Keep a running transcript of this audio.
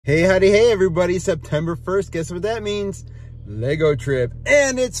Hey, howdy, hey, everybody. September 1st, guess what that means? Lego trip.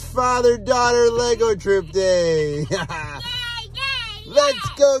 And it's father-daughter Lego trip day. Let's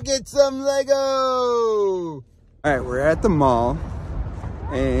go get some Lego. All right, we're at the mall,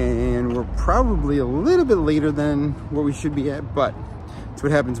 and we're probably a little bit later than what we should be at, but it's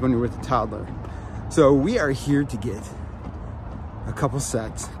what happens when you're with a toddler. So we are here to get a couple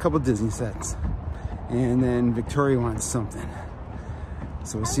sets, a couple Disney sets, and then Victoria wants something.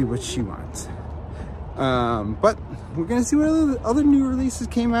 So we'll see what she wants. But we're gonna see what other new releases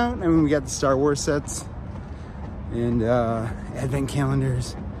came out. I mean, we got the Star Wars sets and advent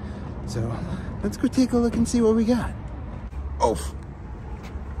calendars. So let's go take a look and see what we got. Oh.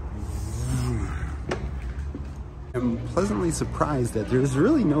 I'm pleasantly surprised that there's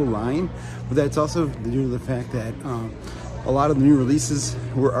really no line, but that's also due to the fact that a lot of the new releases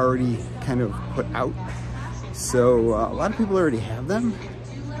were already kind of put out. So a lot of people already have them,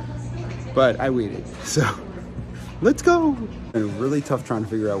 but I waited. So let's go. It's really tough trying to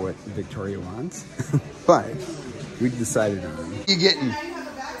figure out what Victoria wants, but we decided on it. What are you getting?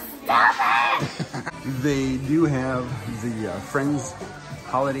 They do have the Friends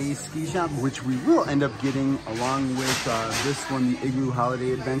Holiday Ski Shop, which we will end up getting along with this one, the Igloo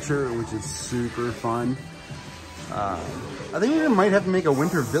Holiday Adventure, which is super fun. I think we might have to make a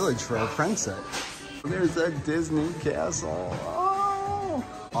winter village for our friend set. There's a Disney castle. Oh!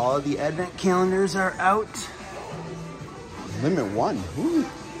 All the advent calendars are out. Limit 1. Ooh.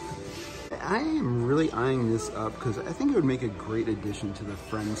 I am really eyeing this up because I think it would make a great addition to the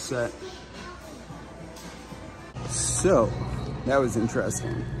friend set. So, that was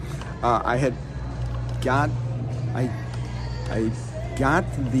interesting. I got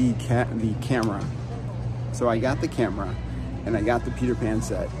the camera. So I got the camera and I got the Peter Pan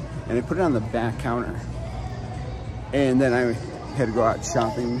set. And I put it on the back counter. And then I had to go out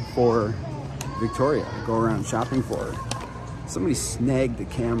shopping for Victoria, go around shopping for her. Somebody snagged the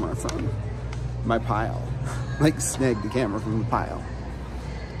camera from my pile. Like snagged the camera from the pile.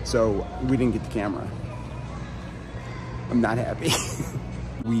 So we didn't get the camera. I'm not happy.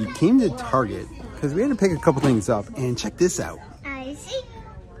 We came to Target because we had to pick a couple things up, and check this out. I see.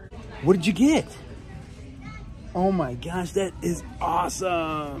 What did you get? Oh my gosh, that is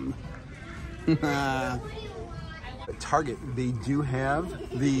awesome. At Target, they do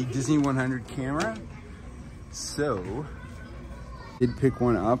have the Disney 100 camera. So, did pick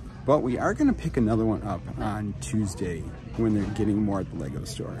one up, but we are gonna pick another one up on Tuesday when they're getting more at the Lego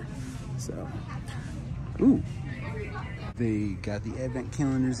store. So, ooh. They got the advent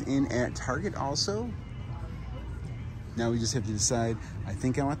calendars in at Target also. Now we just have to decide. I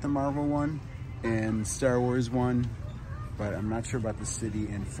think I want the Marvel one and Star Wars one, but I'm not sure about the City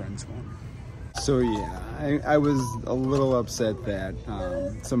and Friends one. So yeah, I was a little upset that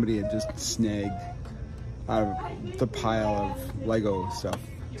somebody had just snagged out of the pile of Lego stuff,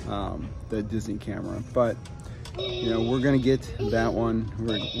 the Disney camera. But you know, we're gonna get that one.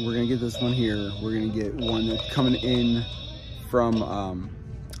 We're gonna get this one here. We're gonna get one that's coming in from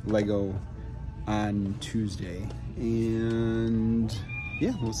Lego on Tuesday, and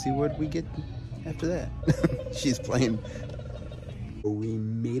yeah, we'll see what we get after that. She's playing. We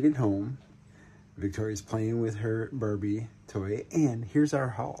made it home. Victoria's playing with her Barbie toy, and here's our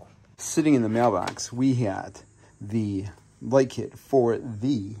haul. Sitting in the mailbox, we had the light kit for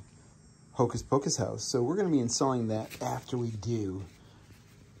the Hocus Pocus house. So we're going to be installing that after we do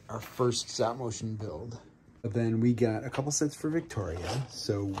our first stop motion build. But then we got a couple sets for Victoria.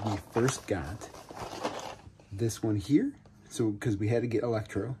 So we first got this one here. So because we had to get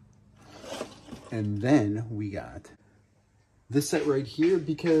Electro. And then we got this set right here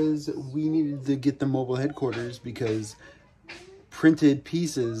because we needed to get the mobile headquarters because printed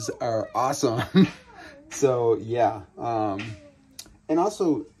pieces are awesome. So yeah. And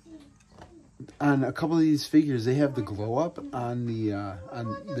also on a couple of these figures, they have the glow up on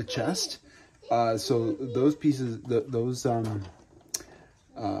the chest. So those pieces, those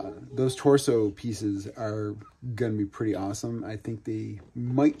torso pieces are gonna be pretty awesome. I think they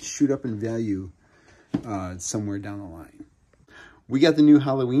might shoot up in value somewhere down the line. We got the new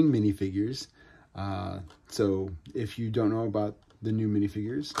Halloween minifigures. So if you don't know about the new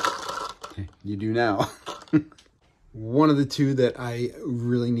minifigures, you do now. One of the two that I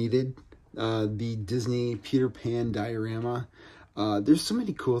really needed, the Disney Peter Pan diorama. There's so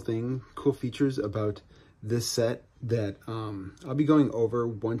many cool features about this set that I'll be going over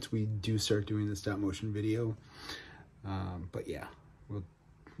once we do start doing the stop motion video. But yeah, let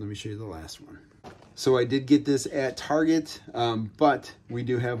me show you the last one. So I did get this at Target, but we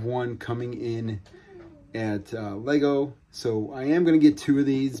do have one coming in at Lego. So I am going to get 2 of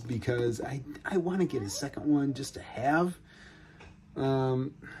these because I want to get a second one just to have.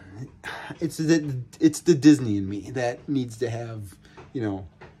 It's the Disney in me that needs to have, you know,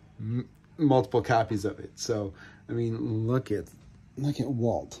 multiple copies of it. So, I mean, look at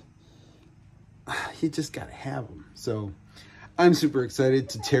Walt. You just got to have them. So I'm super excited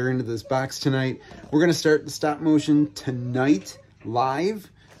to tear into this box tonight. We're going to start the stop motion tonight live.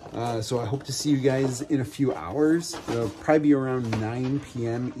 So I hope to see you guys in a few hours. It'll probably be around 9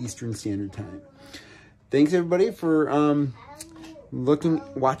 p.m. Eastern Standard Time. Thanks everybody for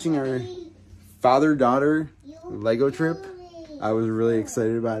watching our father-daughter Lego trip. I was really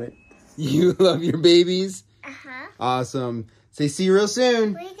excited about it. You love your babies? Uh-huh. Awesome. Say see you real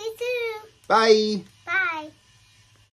soon. Bye.